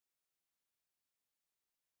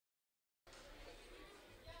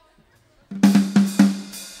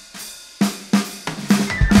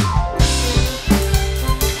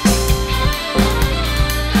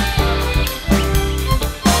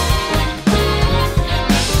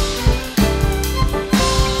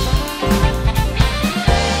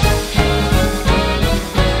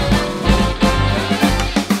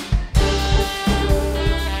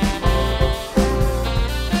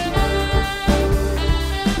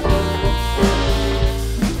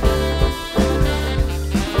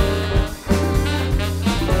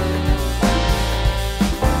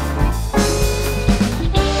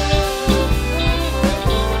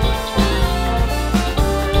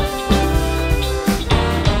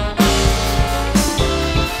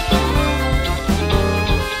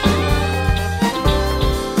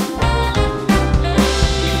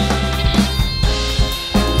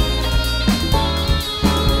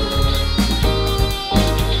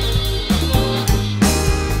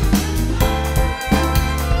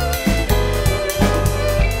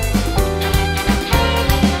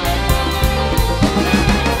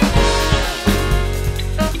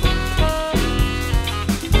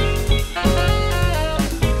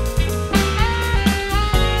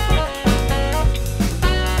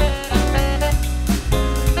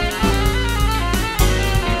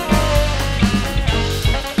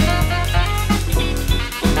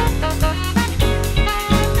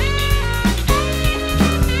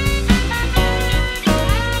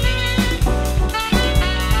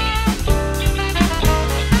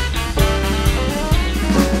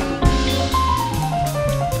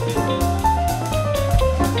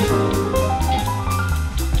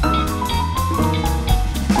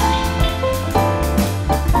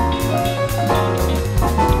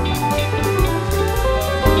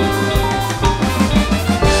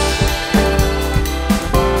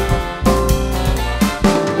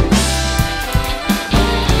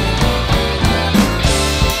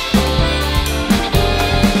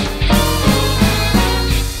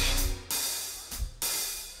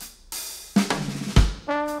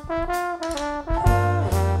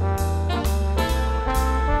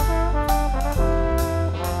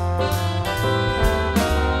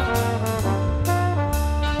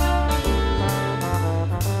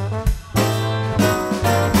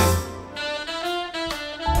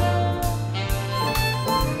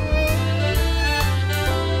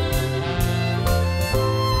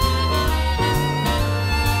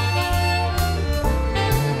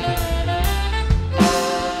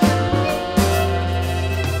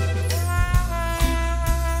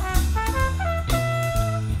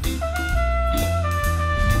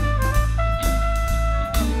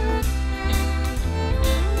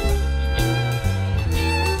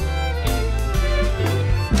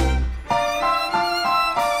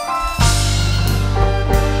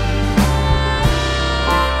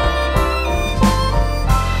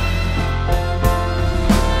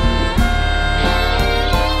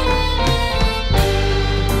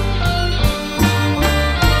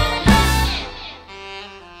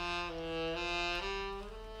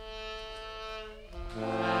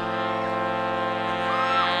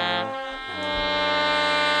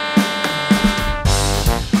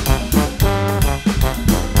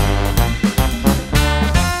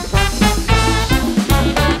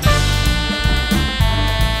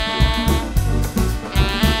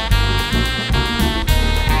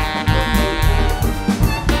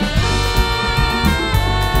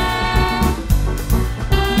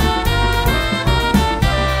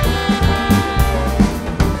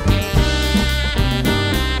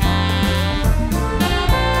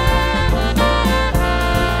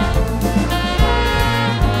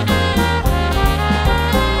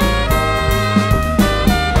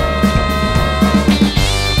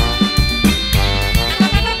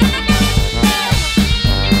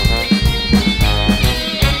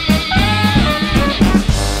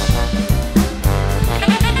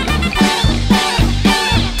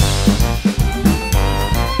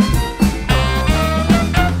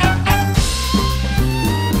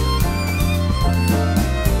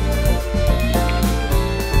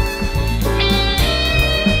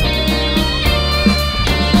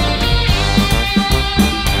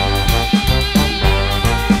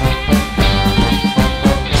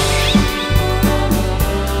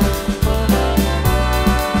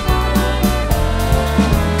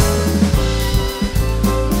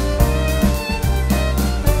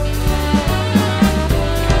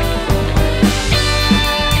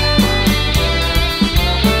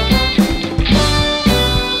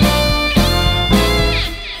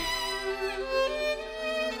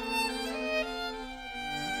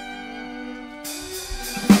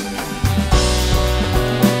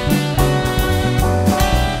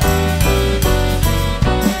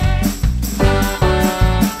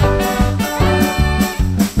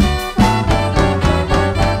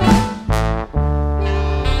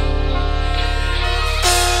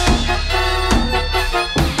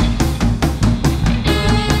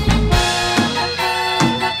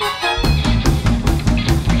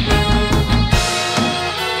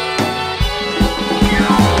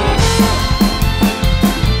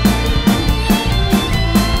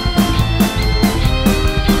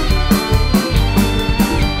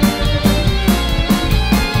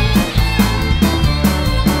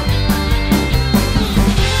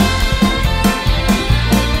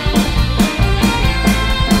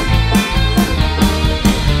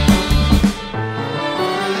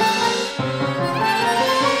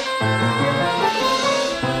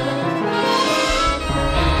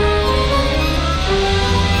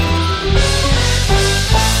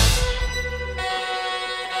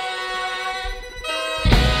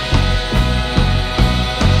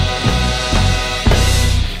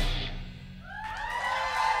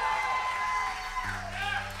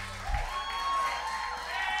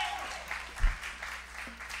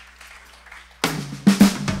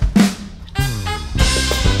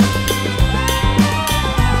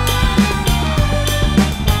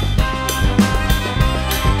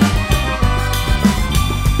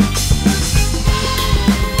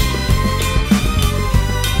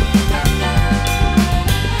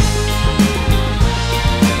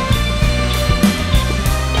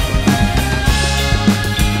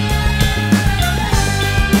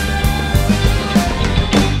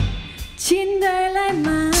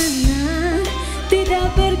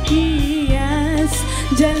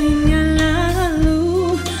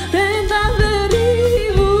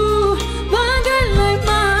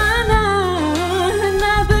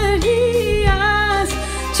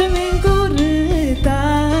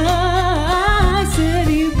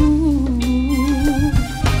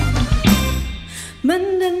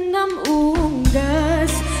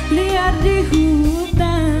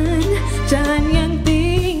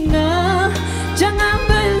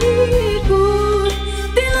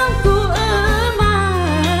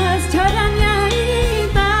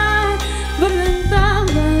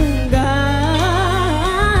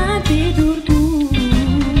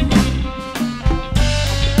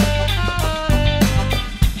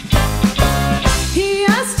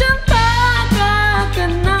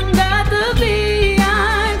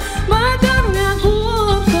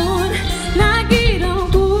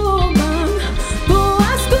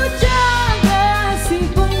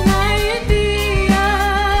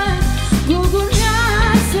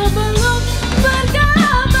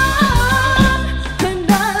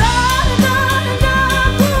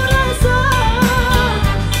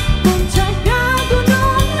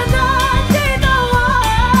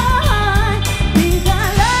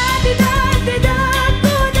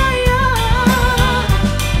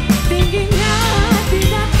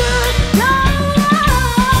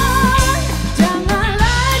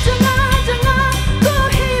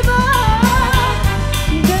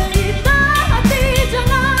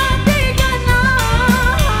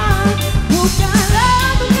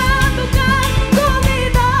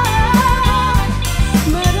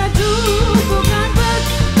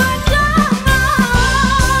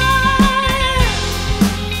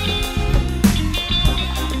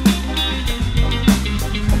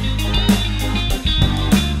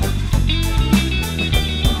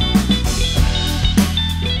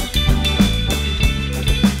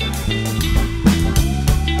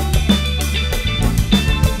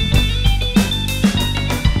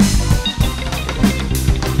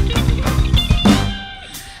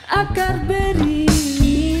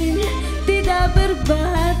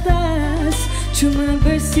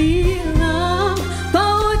silam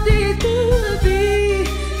paut di tepi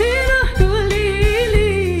hidupku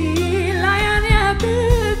lili layarnya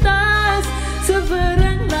kertas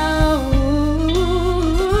seberang laut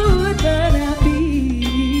berapi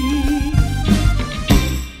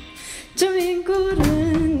cerminku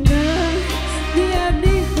rendah diam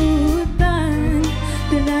di hutan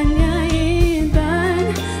dengannya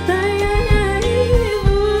intan tayangnya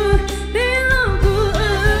ibu di lampu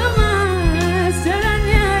emas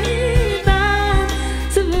jalannya intan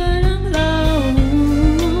seberang laut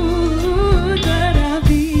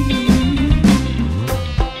berapi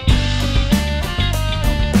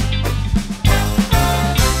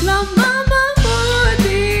lama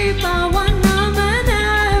memutih pewarna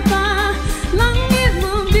menapa langit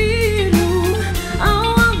membiru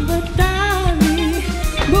awan bertali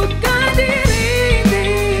bukan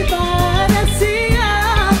diri pada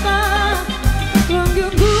siapa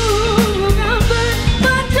langgengku bukan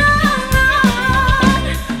berpanjangan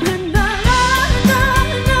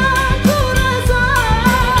rendah-rendahnya ku rasa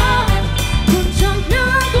puncaknya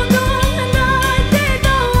gunung hendak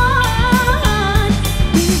ditawan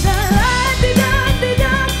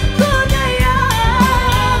tidak ku daya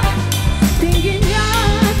tingginya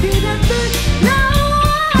tidak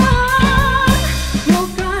ternawan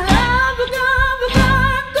bukanlah bukan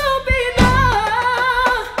ku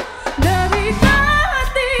pindah dari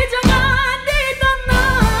hati jangan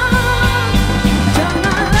ditanam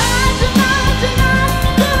janganlah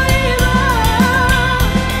ku hilang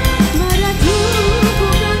meraju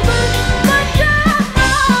bukan berpanjangan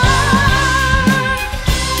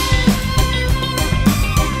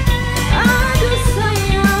aduh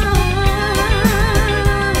sayang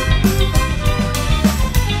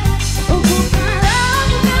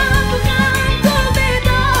bukanlah bukan ku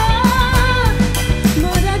pindah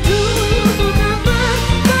meraju bukan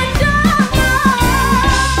berpanjangan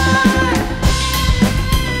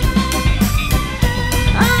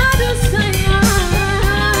aduh sayang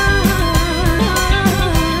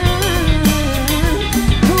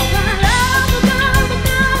bukanlah bukan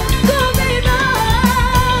ku pindah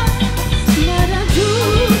meraju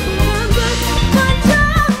bukan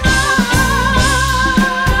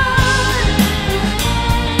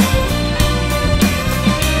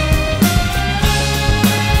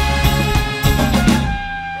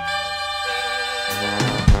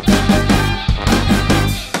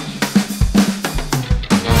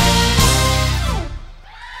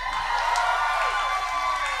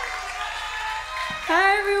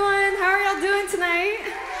Hi everyone, how are y'all doing tonight?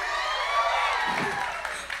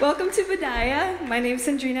 Welcome to Budaya. My name's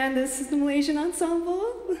Sandrina and this is the Malaysian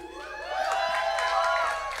ensemble.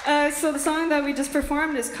 So the song that we just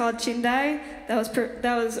performed is called Cindai. That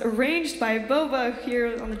was arranged by Boba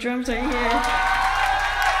here on the drums right here.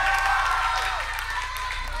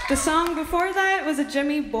 The song before that was a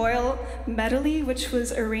Jimmy Boyle medley, which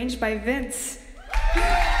was arranged by Vince.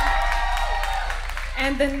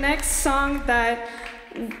 And the next song that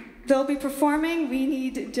they'll be performing, we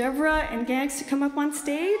need Deborah and Gannix to come up on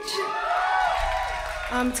stage.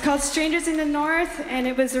 It's called Strangers in the North, and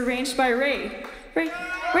it was arranged by Ray. Ray,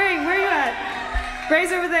 where are you at?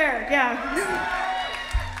 Ray's over there, yeah.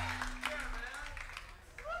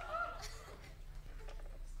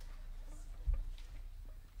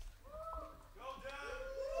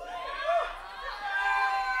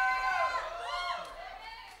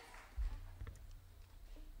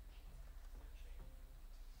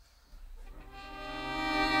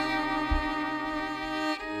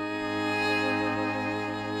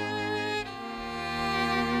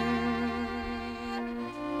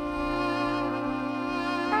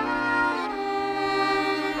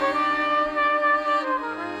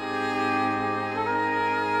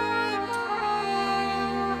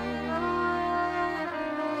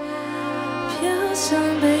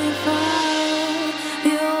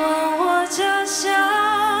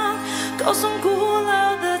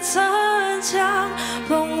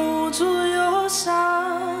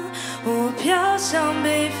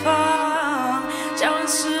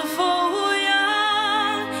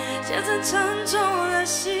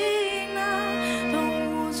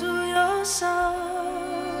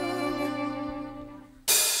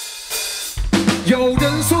有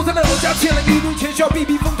人说在老家欠了一路钱需要避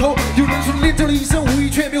避风头，有人说练就了一身武艺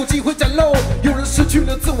却没有机会展露，有人失去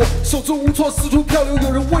了自我，手足无措四处漂流，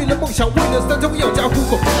有人为了梦想为了三餐养家糊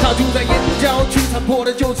口。他住在燕郊区，残破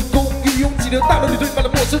的旧式公寓，拥挤的大楼里堆满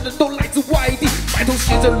了陌生人，都来自外地，埋头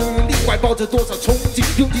写着努力，怀抱着多少憧憬，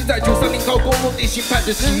拥挤在930高公路内心盼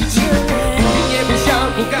着奇迹，一点也不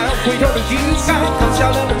想不敢回头的遗憾，扛下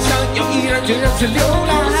了梦想又毅然决然去流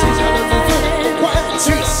浪，写下了自尊，换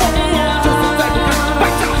取了梦。就算再不堪，百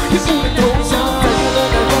丈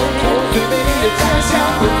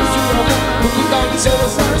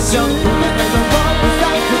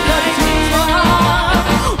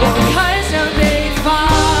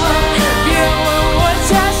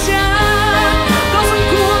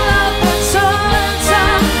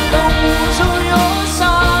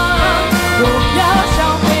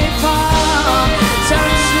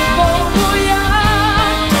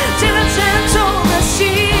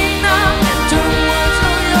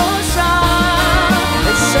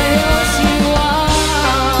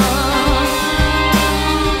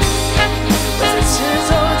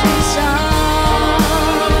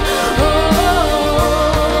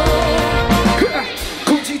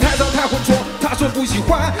不喜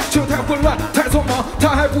欢，这太混乱，太匆忙，他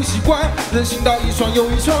还不习惯。人行道一双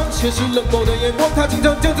又一双，现实冷漠的眼光，他经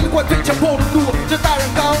常将这个灌醉，强迫的路着大染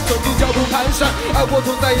缸，走进脚步蹒跚，二锅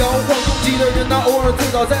头在摇晃，拥挤的人呐，偶尔醉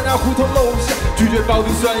倒在那胡同楼下，拒绝煲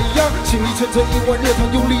底酸一样，心里沉沉一碗热汤，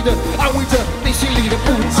用力的安慰着内心里的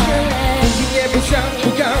不安。不听也不想，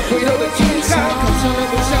不敢回头的遗憾，考上了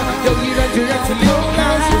梦想，要毅然决然去流浪，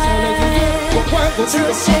写下了自尊，我换过去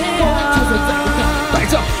的疯狂，就算再不看，白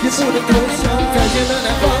照也不能投降。再见了南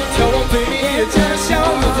方，眺望最美丽的家乡，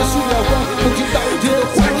有着树摇晃，梦境到日的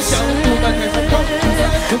幻想，布满太阳光，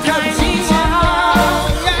不看不清希望。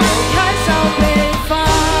海上北方，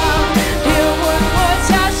别问我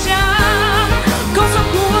家乡，高耸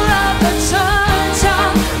古老的城墙，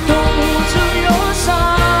动物住忧伤。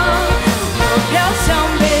我飘向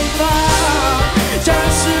北方，这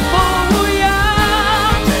是否无恙？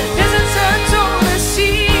变成沉重的行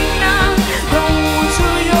囊，动物住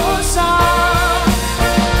忧伤。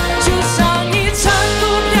就像一尘土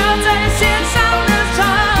飘在线上的船，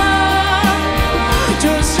就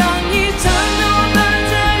像一阵路伴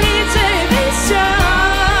着一醉悲伤。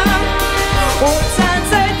我站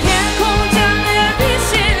在天空，将脸披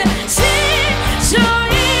星，心就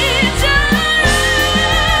一家人，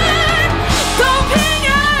都平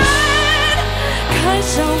安。看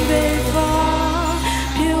向北方，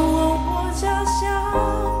别问我家乡，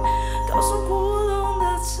高耸古龙的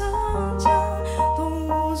城墙，动物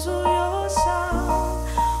住忧伤。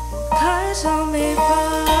我看向北方，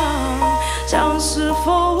将是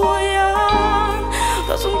否无恙？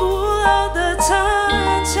高耸古老的城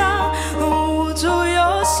墙，动物住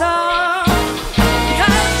忧伤。看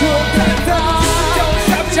我看到，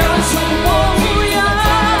将是否无恙？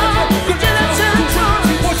变成了沉重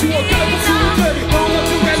的行囊，动物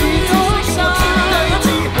住忧伤。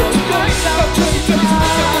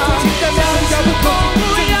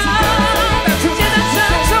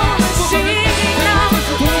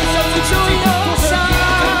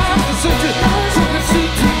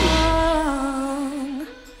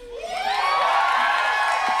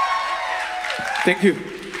Thank you.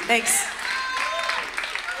 Thanks.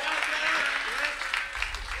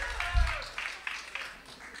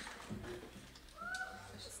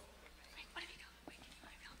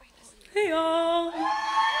 Hey y'all.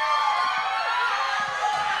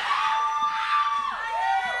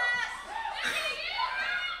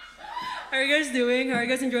 How are you guys doing? How are you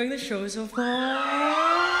guys enjoying the show so far?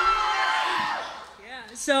 Yeah,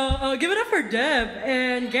 so give it up for Deb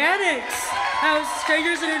and Gannix. How's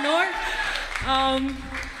Strangers in the North?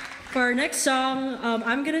 For our next song,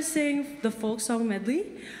 I'm gonna sing the folk song medley.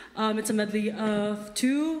 It's a medley of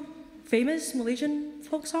two famous Malaysian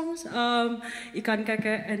folk songs, Ikan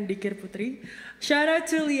Kakek and Dikir Putri. Shout out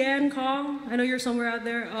to Leanne Kong. I know you're somewhere out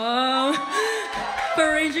there for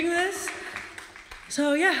arranging this.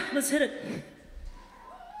 So yeah, let's hit it.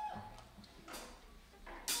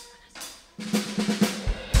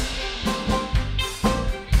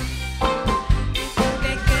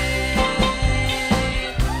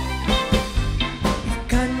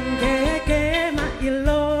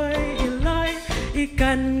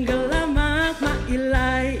 Ikan gelamak ma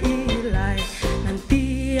ilai ilai,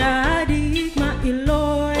 nanti adik ma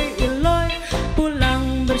iloi iloi,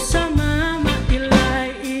 pulang bersama ma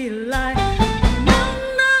ilai ilai.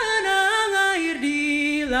 Menanang air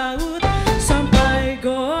di laut sampai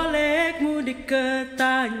golek mudik ke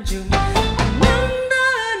Tanjung.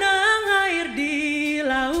 Menanang air di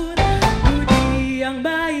laut, budi yang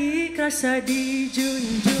baik rasa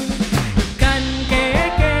dijunjung. Ikan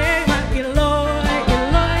keke ma iloi.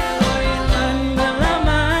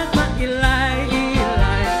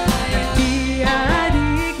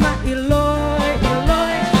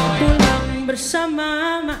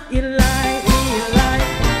 Bersama mak ilai ilai.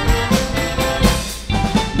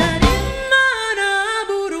 Dari mana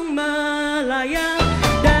burung melayang,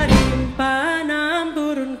 dari Panam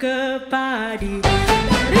turun ke padi.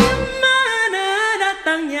 Dari mana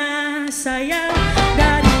datangnya sayang,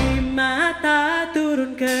 dari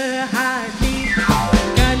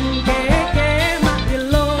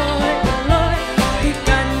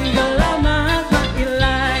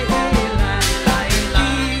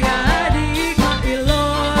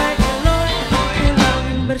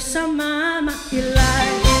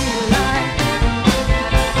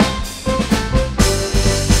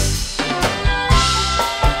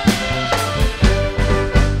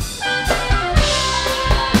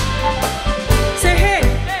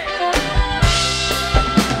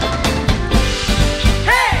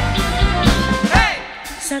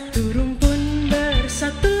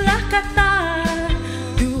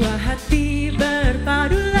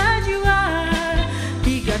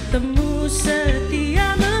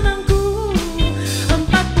setia memangku. 4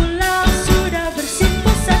 pulau sudah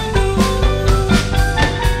bersimpul satu.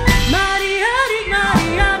 Mari adik,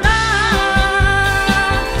 mari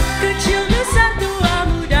abang, kecil besar tua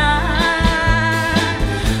muda,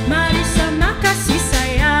 mari sama kasih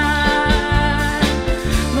sayang,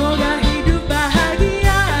 moga hidup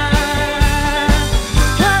bahagia.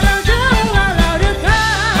 Walau jauh, walau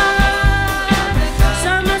dekat,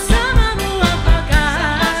 sama-sama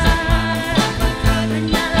muafakat,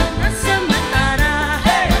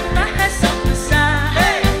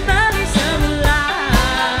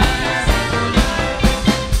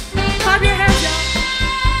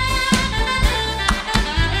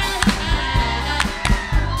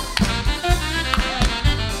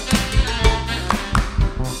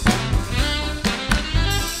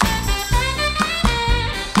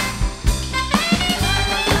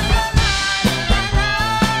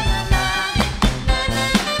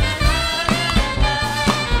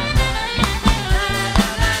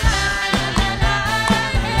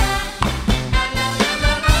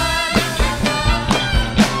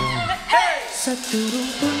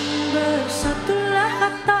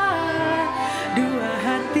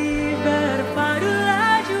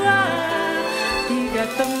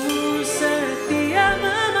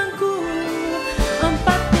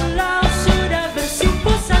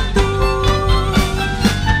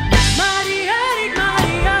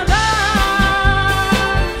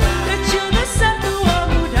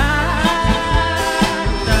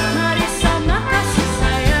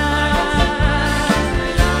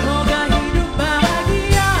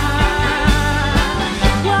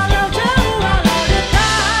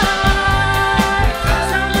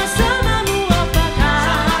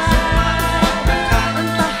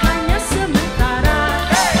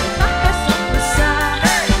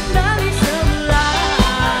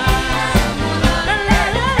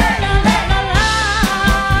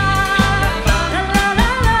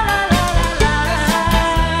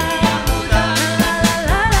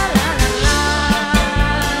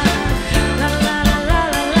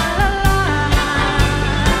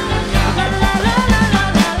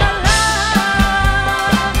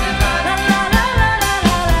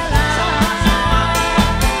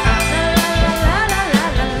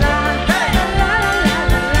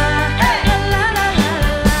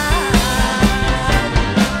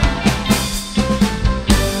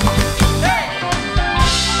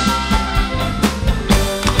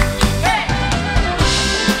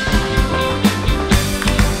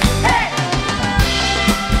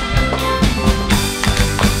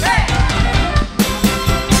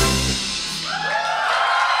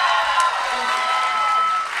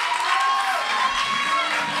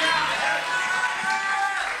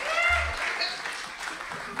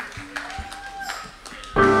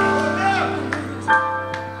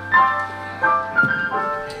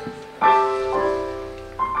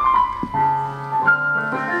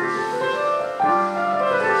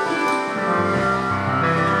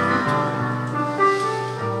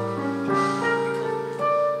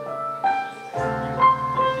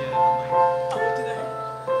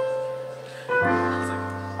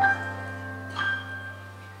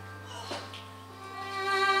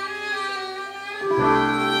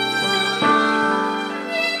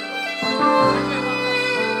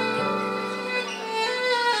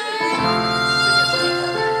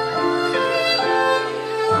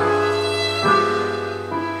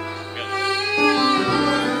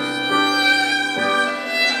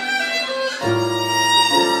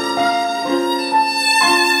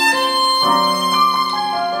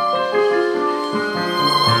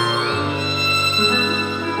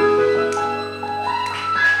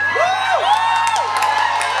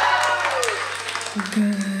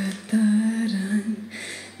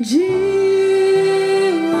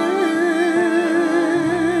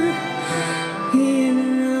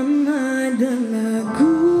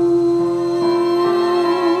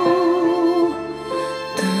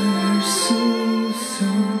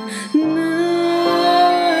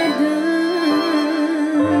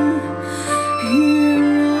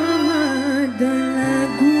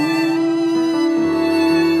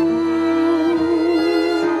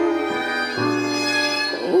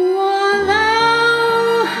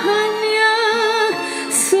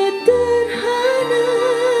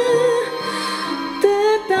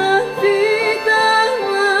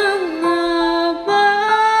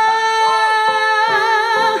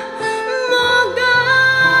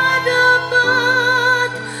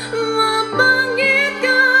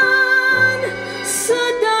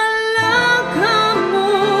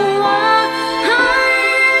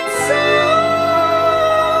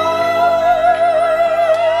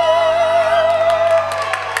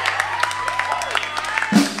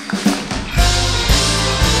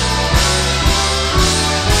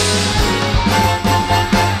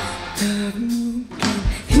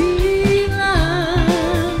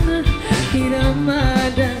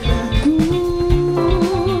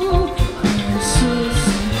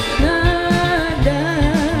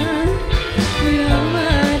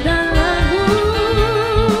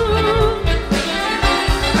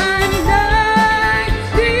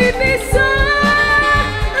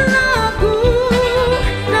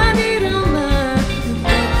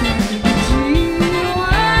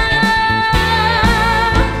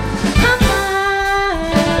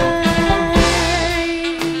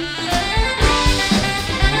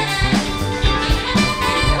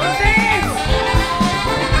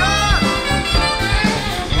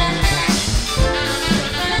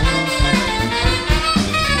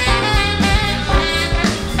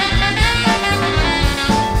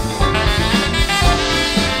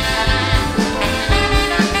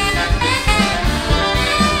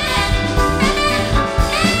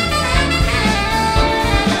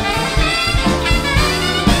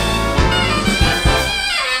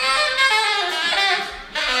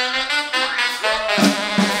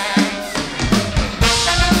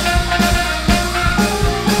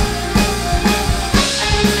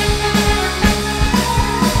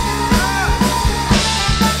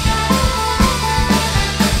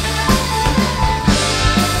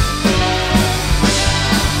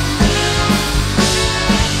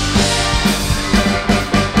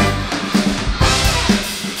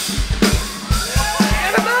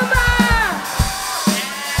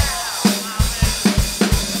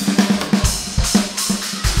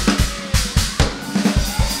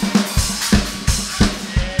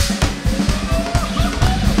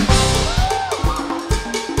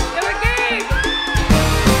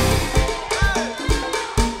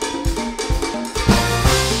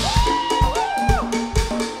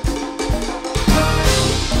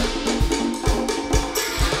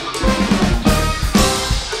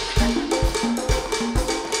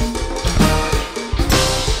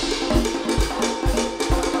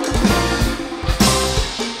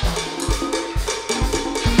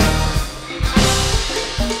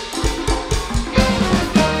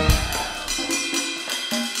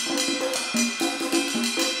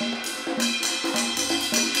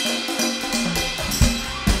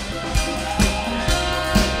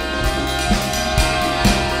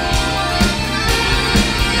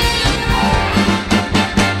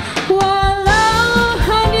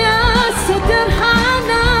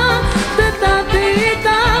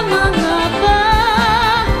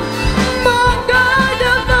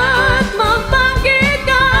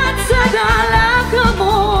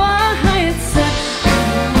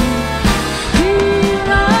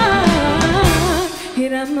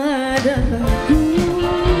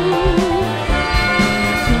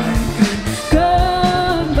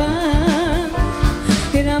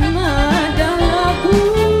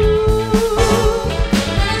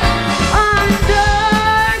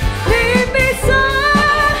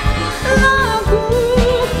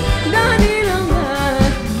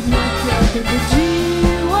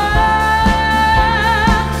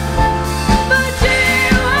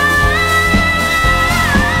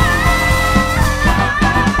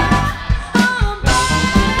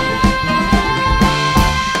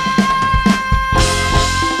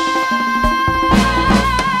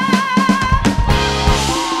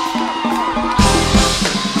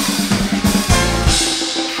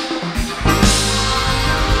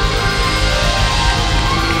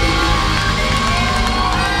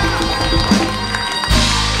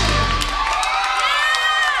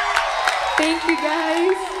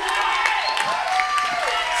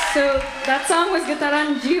 That song was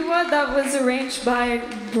Getaran Jiwa. That was arranged by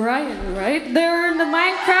Bryan, right? They were in the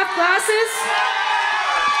Minecraft classes.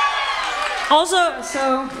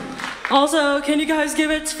 Also, can you guys give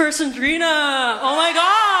it for Sandrina? Oh my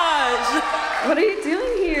gosh! What are you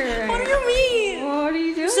doing here? What do you mean? What are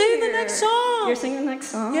you doing Sing here? the next song. You're singing the next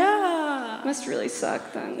song? Yeah. Must really suck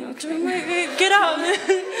then. Okay. Get out.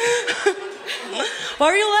 Why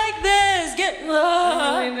are you like this?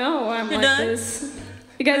 I know why I'm You're like done? this.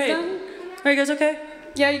 You guys done? Are you guys okay?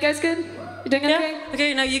 Yeah, you guys good? You doing okay?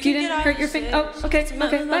 Okay, now you can didn't get out. hurt your finger? Oh, okay,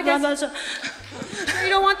 okay. Bye, guys. You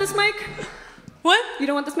don't want this mic? What? You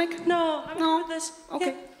don't want this mic? No, I'm No. with this.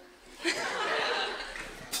 Okay. Yeah.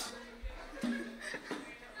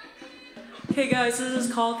 Hey guys, this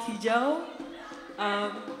is called Hijau.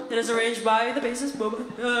 It is arranged by the bassist Boba,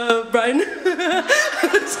 Bryan.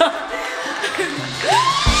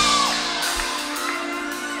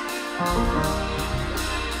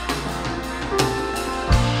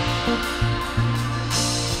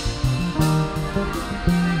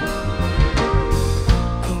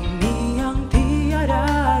 Bumi yang tiada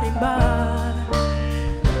rimba,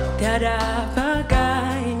 tiada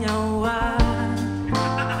bagai nyawa,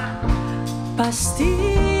 pasti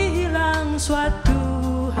hilang suatu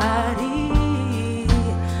hari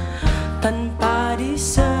tanpa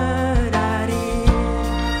disadari.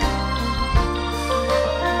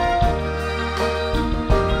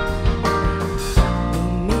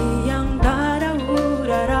 Bumi yang tak ada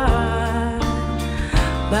udara,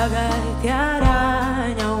 bagai tiada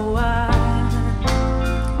nyawa,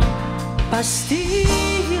 pasti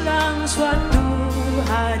hilang suatu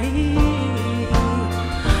hari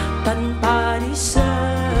tanpa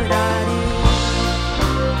disadari.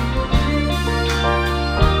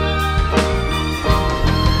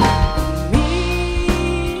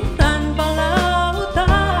 Bumi tanpa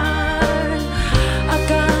lautan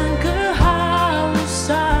akan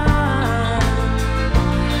kehausan,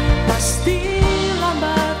 pasti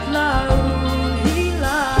lambat laun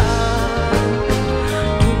hilang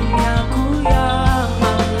duniaku yang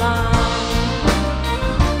malam.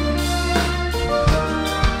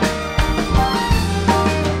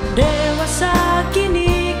 Dewasa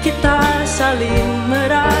kini kita saling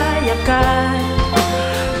merayakan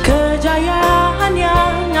kejayaan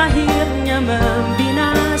yang akhirnya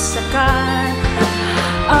membinasakan.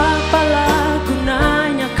 Apalah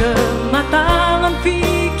gunanya kematangan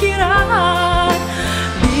pikiran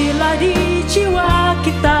bila di jiwa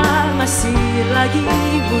kita masih lagi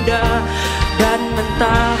muda dan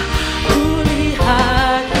mentah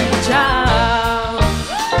kulihat hijau.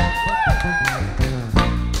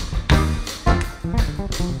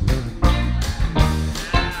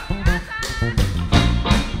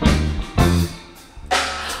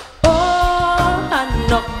 Oh,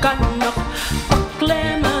 anok-anok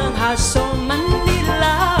Berklee menghasut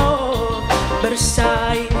menilau,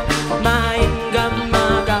 bersaing main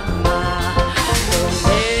gama-gama.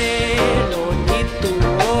 Melon itu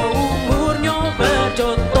umurnya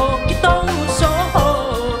berjodoh kita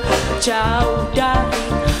musuh, jauh dari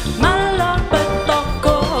malam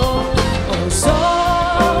petoko. Oh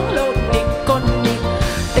solo nikoni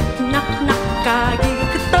teknak-nak kaki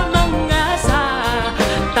kita mengasah,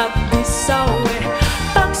 tak bisa weh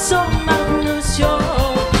paksa manusia.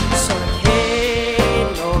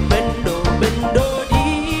 Soheno bendo-bendo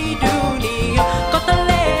di dunia kau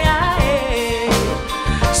teleae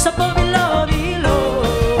sapa bilo-bilo.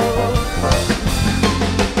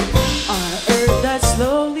 Our earth that's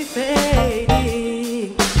slowly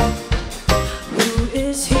fading, who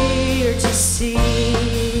is here to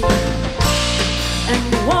see? And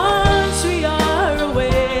once we are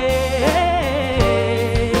aware,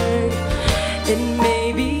 it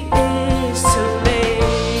maybe is too late.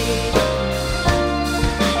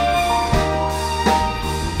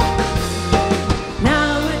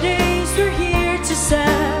 Nowadays we're here to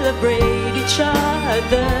celebrate each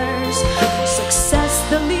other's success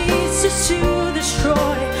that leads us to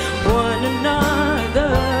destroy one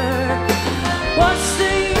another. What's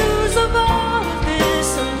the use of all of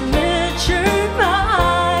this immature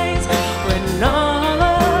minds when all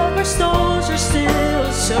of our souls are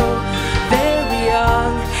still so very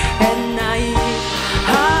young and naive?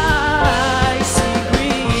 I see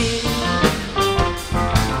green.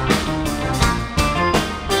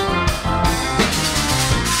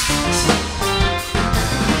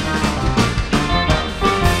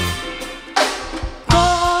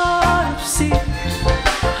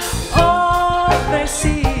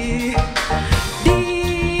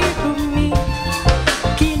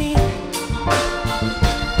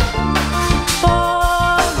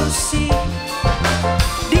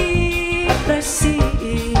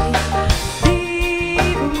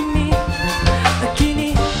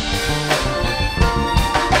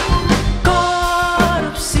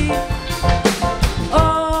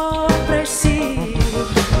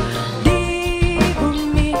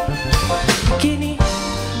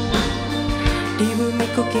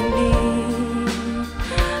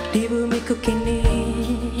 kini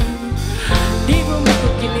di bumiku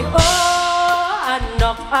kini oh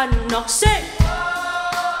anak-anak sing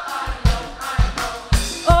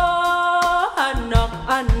oh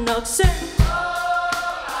anak-anak sing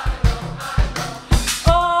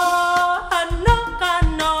oh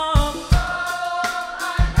anak-anak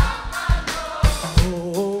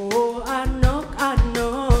oh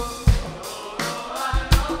anak-anak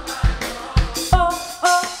oh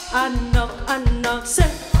anak-anak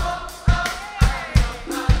sing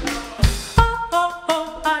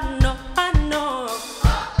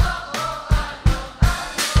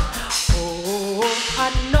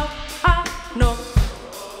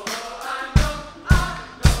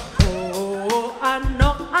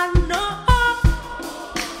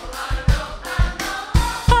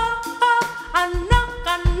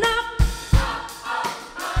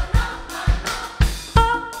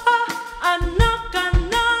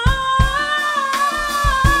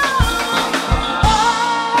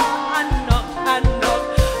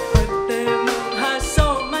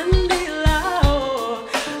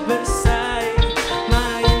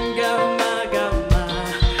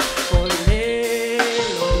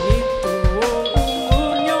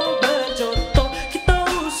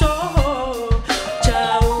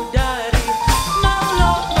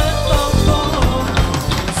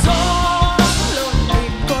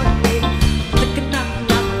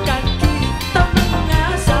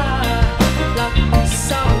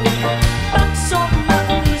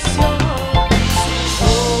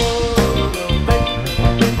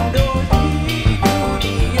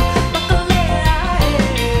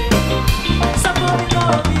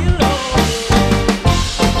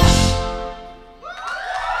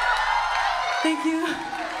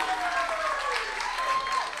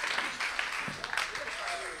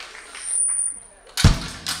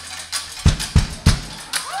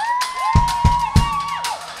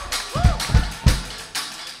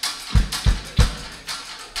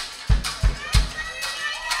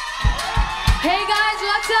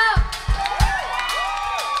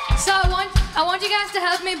I want you guys to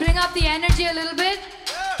help me bring up the energy a little bit.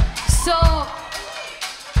 So,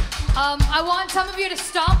 I want some of you to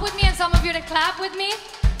stomp with me and some of you to clap with me.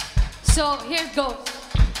 So, here it goes.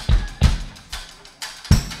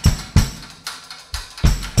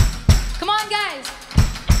 Come on, guys.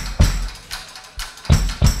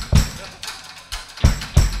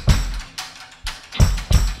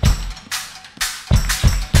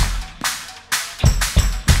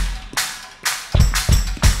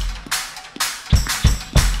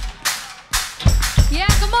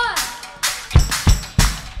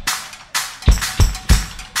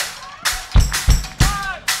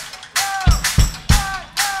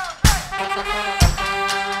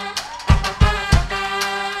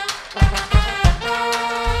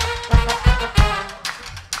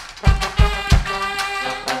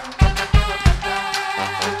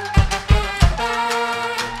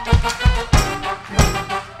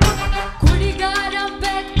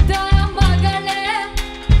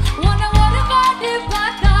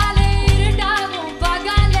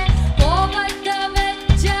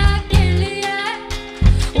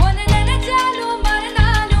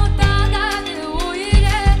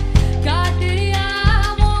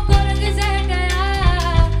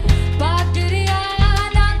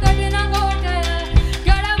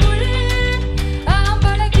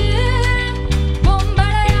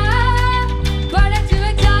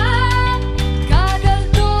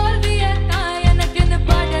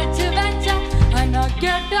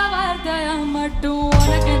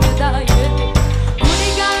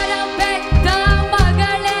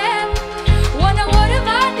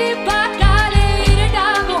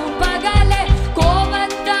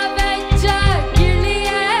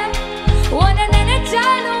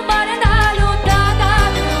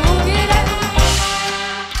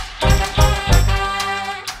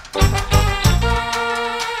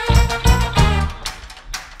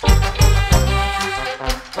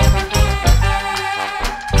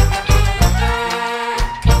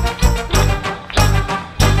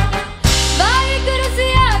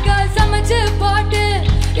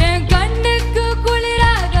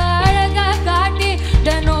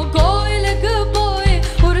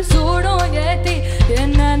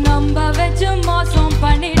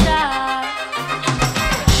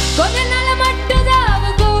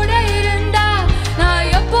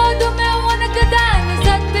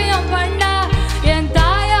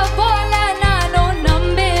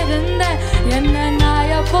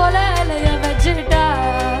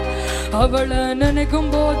 அவளை நினைக்கும்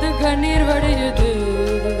போது கண்ணீர் வடியுது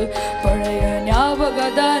பழைய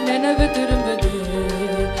ஞாபகதான் நினைவு திரும்புது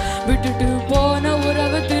விட்டுட்டு போன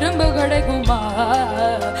உறவு திரும்ப கிடைக்குமா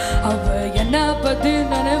அவ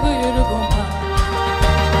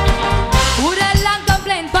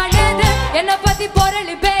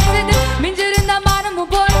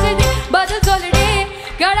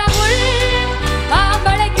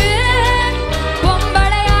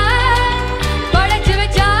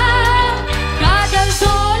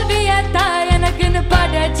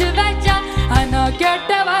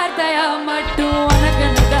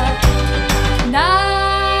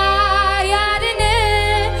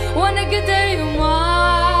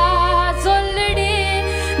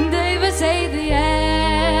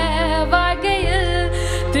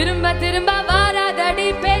திரும்ப வாராதடி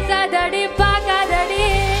பேசாதடி பார்க்காதடி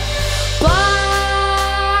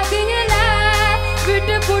பாதியில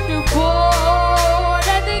விட்டு புட்டு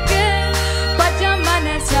போறதுக்கு பச்சை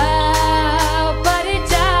மனச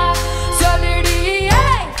பறிச்சா சொல்லுடி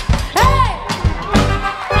ஏய் ஏய்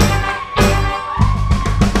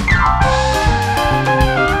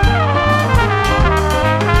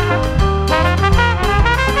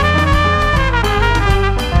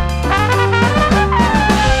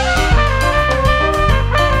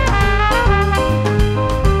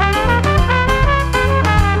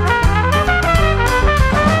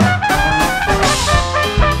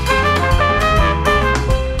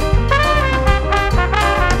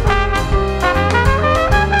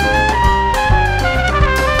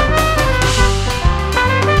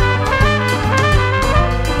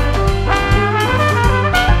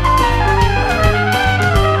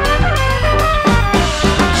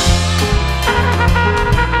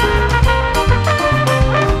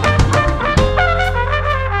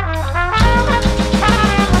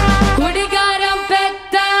குடிகாரம்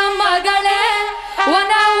பெத்த மகளே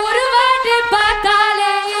உன்னை ஒரு வாட்டி பார்த்தாலே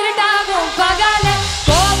இருட்டாகும் பகலே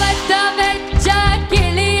கோவத்தை வெச்ச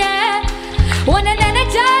கிளியே உன்னை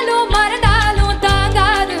நினைச்சாலும் மறந்தாலும்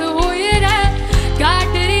தாங்காது உயிரை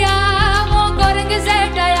காட்டுறியா உன் குரங்கு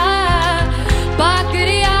சேட்டையா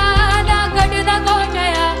பாக்குறியா நான் கட்டுதான்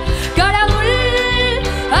கோட்டையா கடவுள்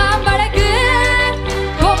படைக்கு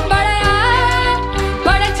பொம்பளையா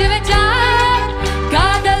படைச்சு வச்சா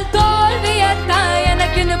காதல் தோல்வியத்தான்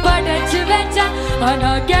எனக்குன்னு படைச்சு வச்சா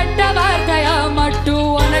ஆனா கெட்ட வார்த்தையா மட்டும்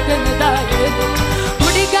உனக்குன்னு தான் ஏது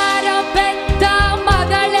குடிகாரம் பெத்த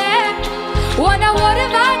மகளே உன்னை ஒரு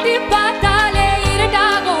வாட்டி பார்த்தாலே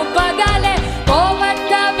இருட்டாகும் பகலே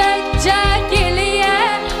கோவத்தை வெச்ச கிளியே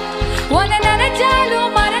உன்னை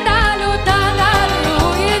நினைச்சாலும் மறந்தாலும் தாங்காது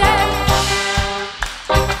உயிரை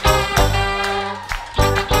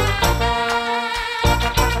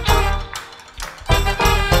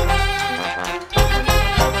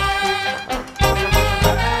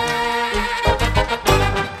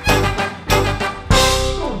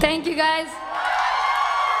Thank you guys.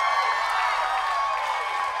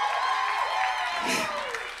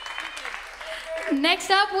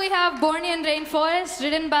 Next up we have Bornean Rainforest,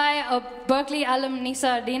 written by a Berklee alum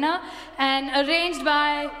Nisa Adina and arranged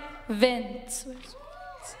by Vince.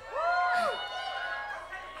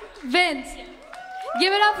 Vince.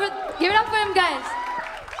 Give it up for him guys.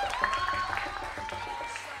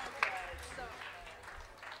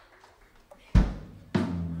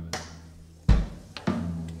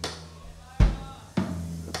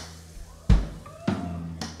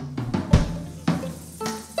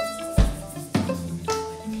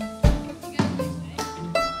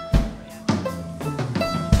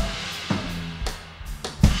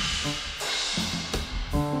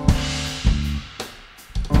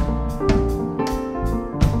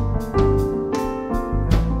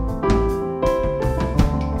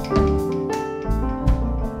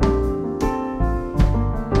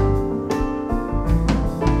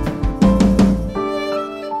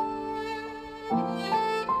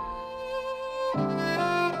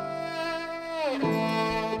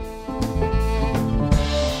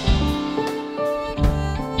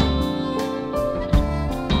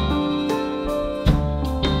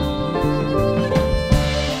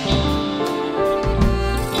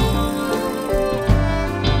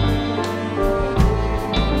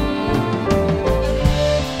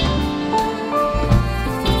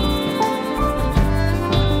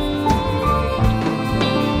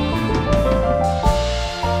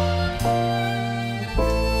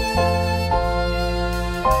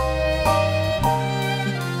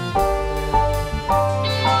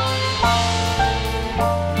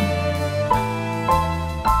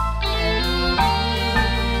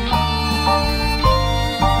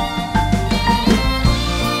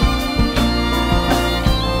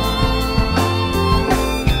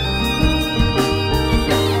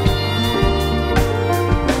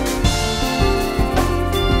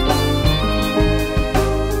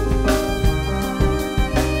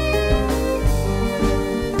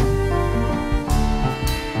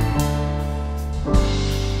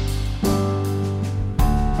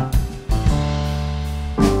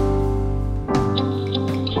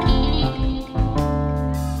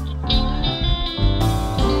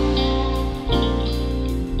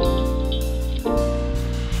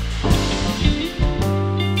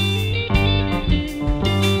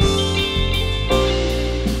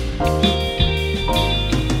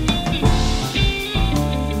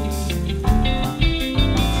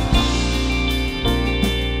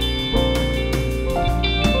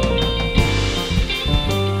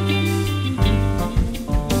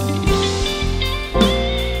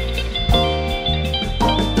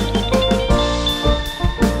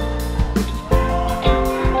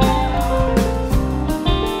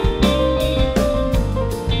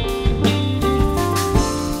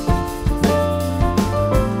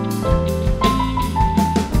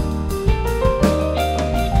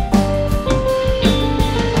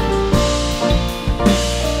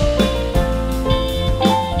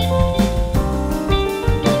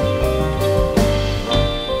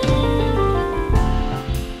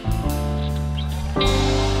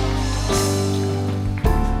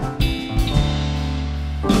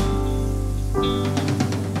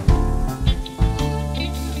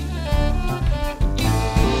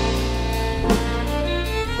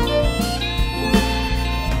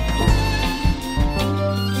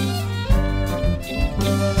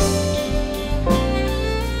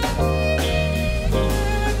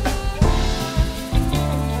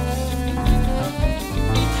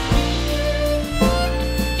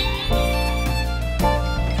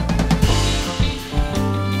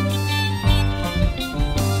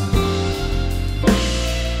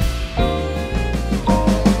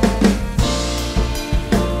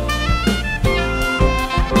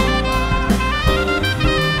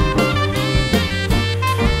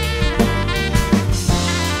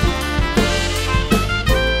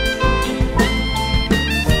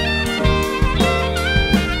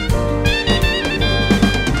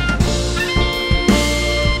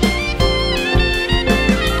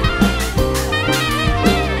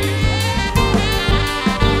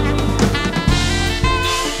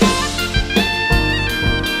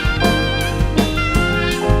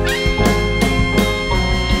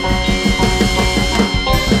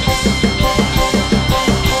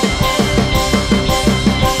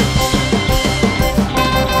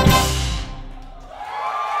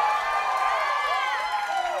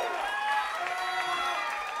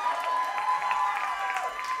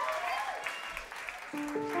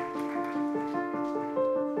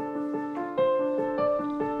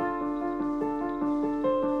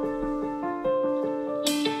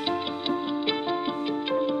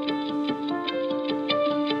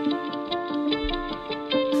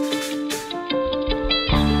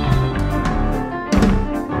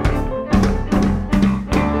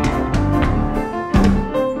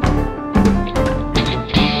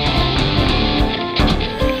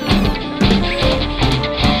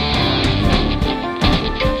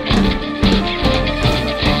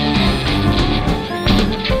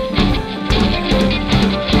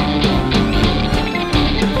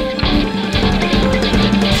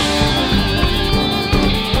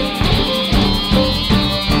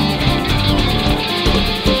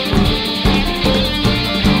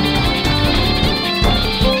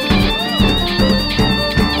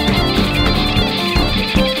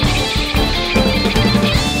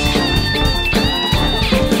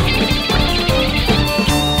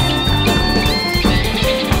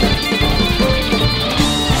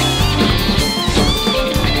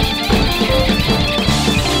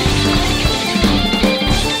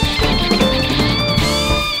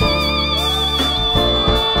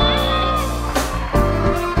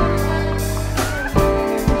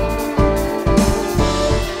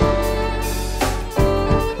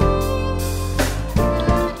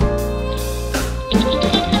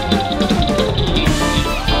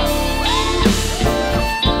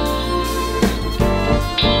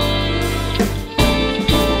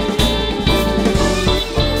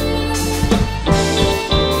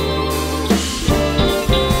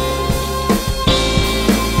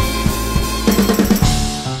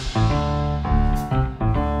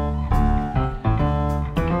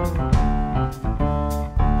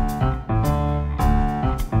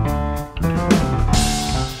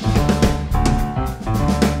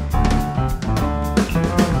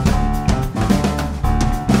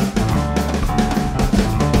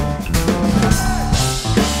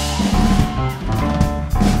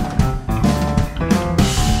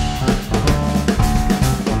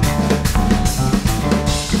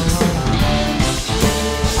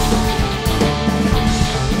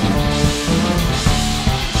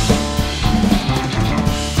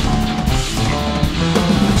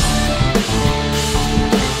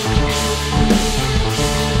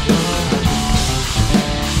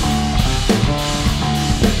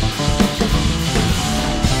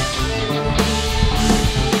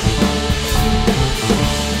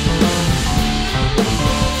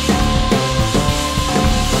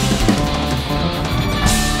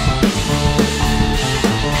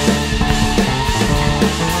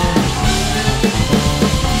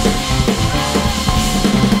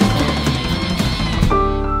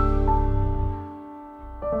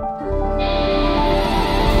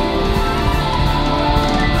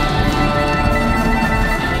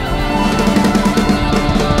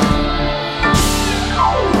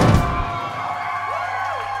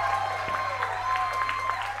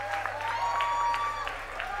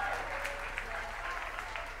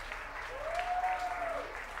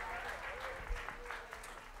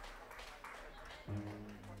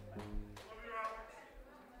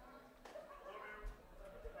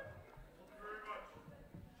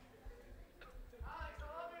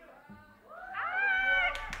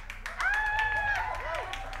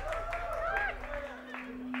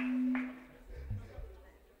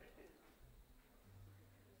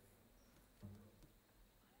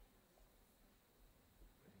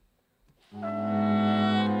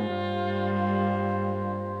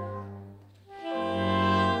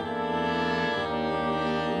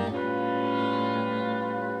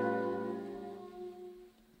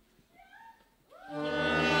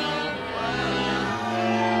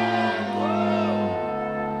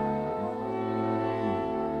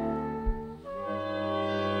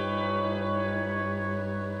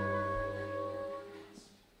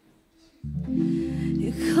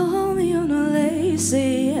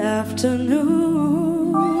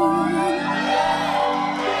 afternoon,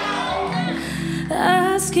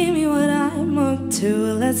 asking me what I'm up to.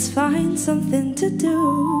 Let's find something to do.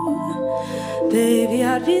 Baby,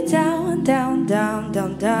 I'd be down, down, down,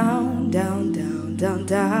 down, down, down, down, down,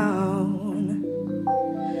 down.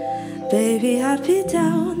 Baby, I'd be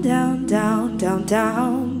down, down, down, down,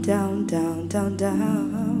 down, down, down, down, down.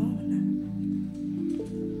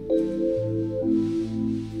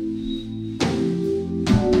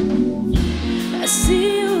 I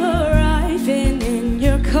see you arriving in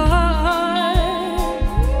your car,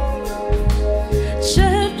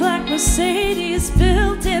 jet black Mercedes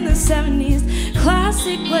built in the 70s,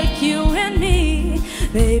 classic like you and me.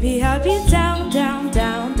 Baby, I'd be down, down,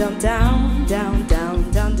 down, down, down, down,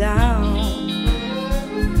 down, down, down.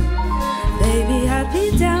 Baby, I'd be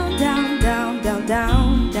down, down, down, down,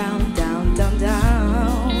 down, down, down, down, down.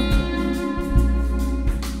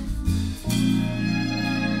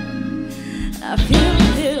 I feel a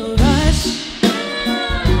little rush.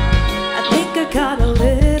 I think I got a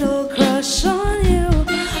little crush on you.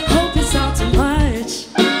 Hope it's not too much.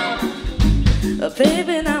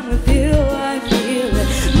 Baby, I'm with you, I feel it.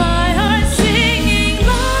 My heart singing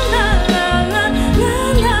la la la la la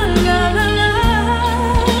la la la la.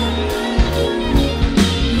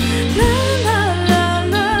 La la la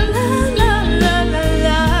la la la la la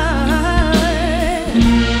la.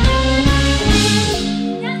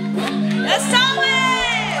 Let's do it!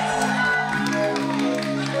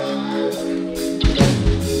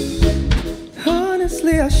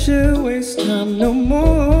 Honestly, I should waste time no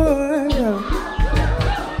more, yeah.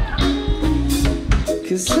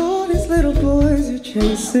 'Cause all these little boys you're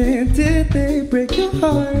chasing, did they break your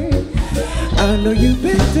heart? I know you've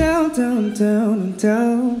been down, down, down,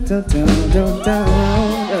 down, down, down, down,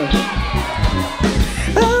 down.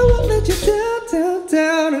 I won't let you down, down,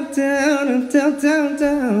 down, down, down, down,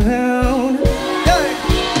 down, down.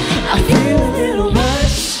 I feel a little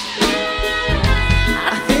rush.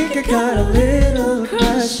 I think I got a little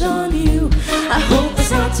crush on you. I hope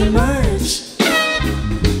it's not too much.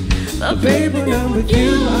 But baby, when I'm with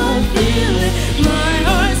you, I feel it. My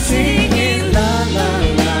heart singing la la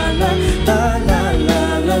la la la la la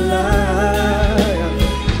la la.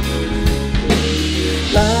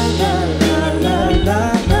 La la la la la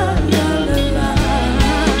la la la.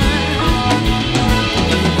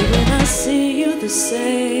 When I see you the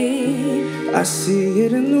same, I see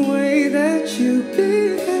it in the way that you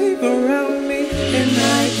behave around me, and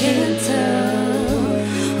I can't tell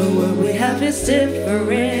what we have is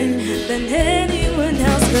different than anyone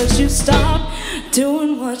else. 'Cause you stop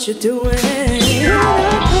doing what you're doing.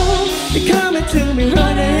 You're coming to me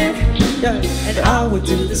running, yeah, and I would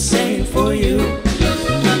do the same for you.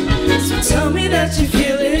 So tell me that you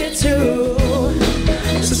feel it too.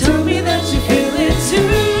 So tell me that you feel it too.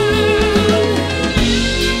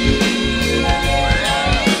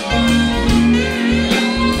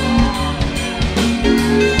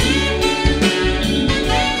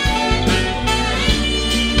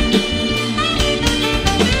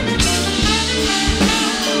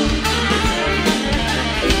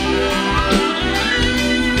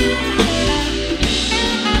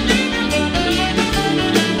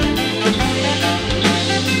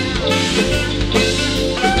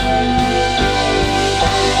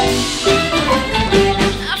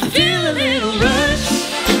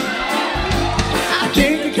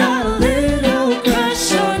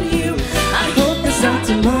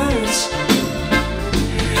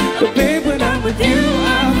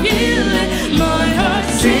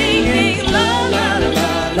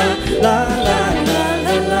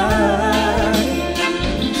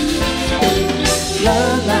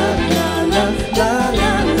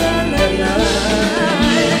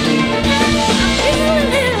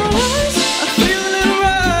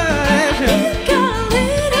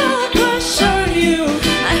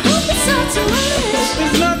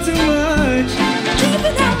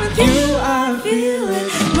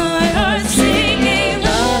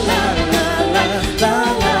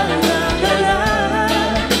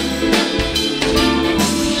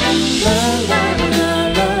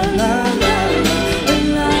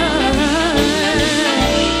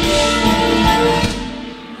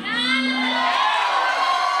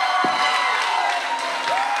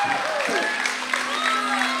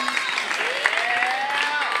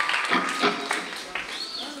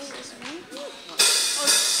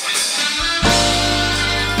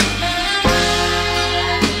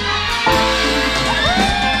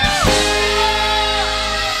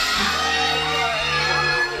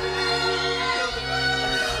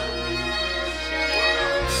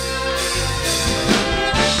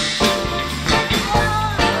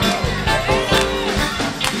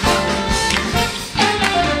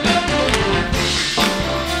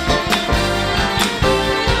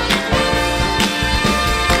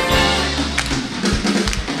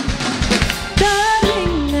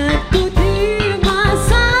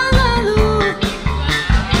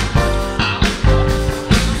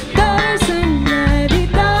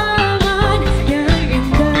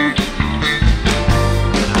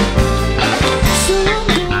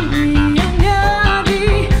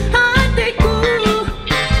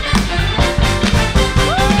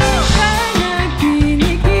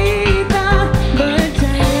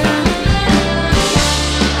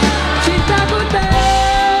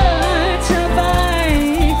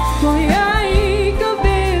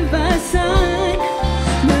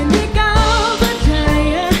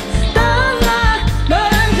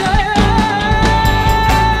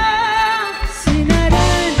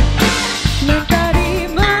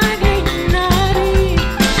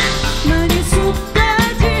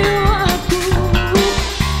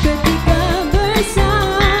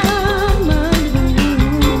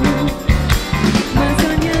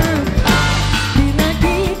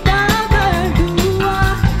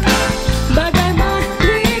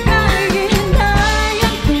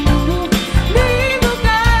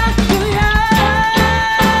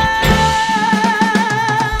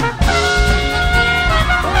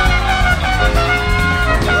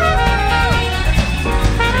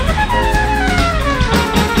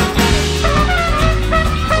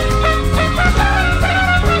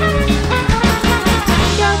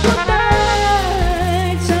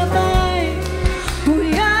 下方。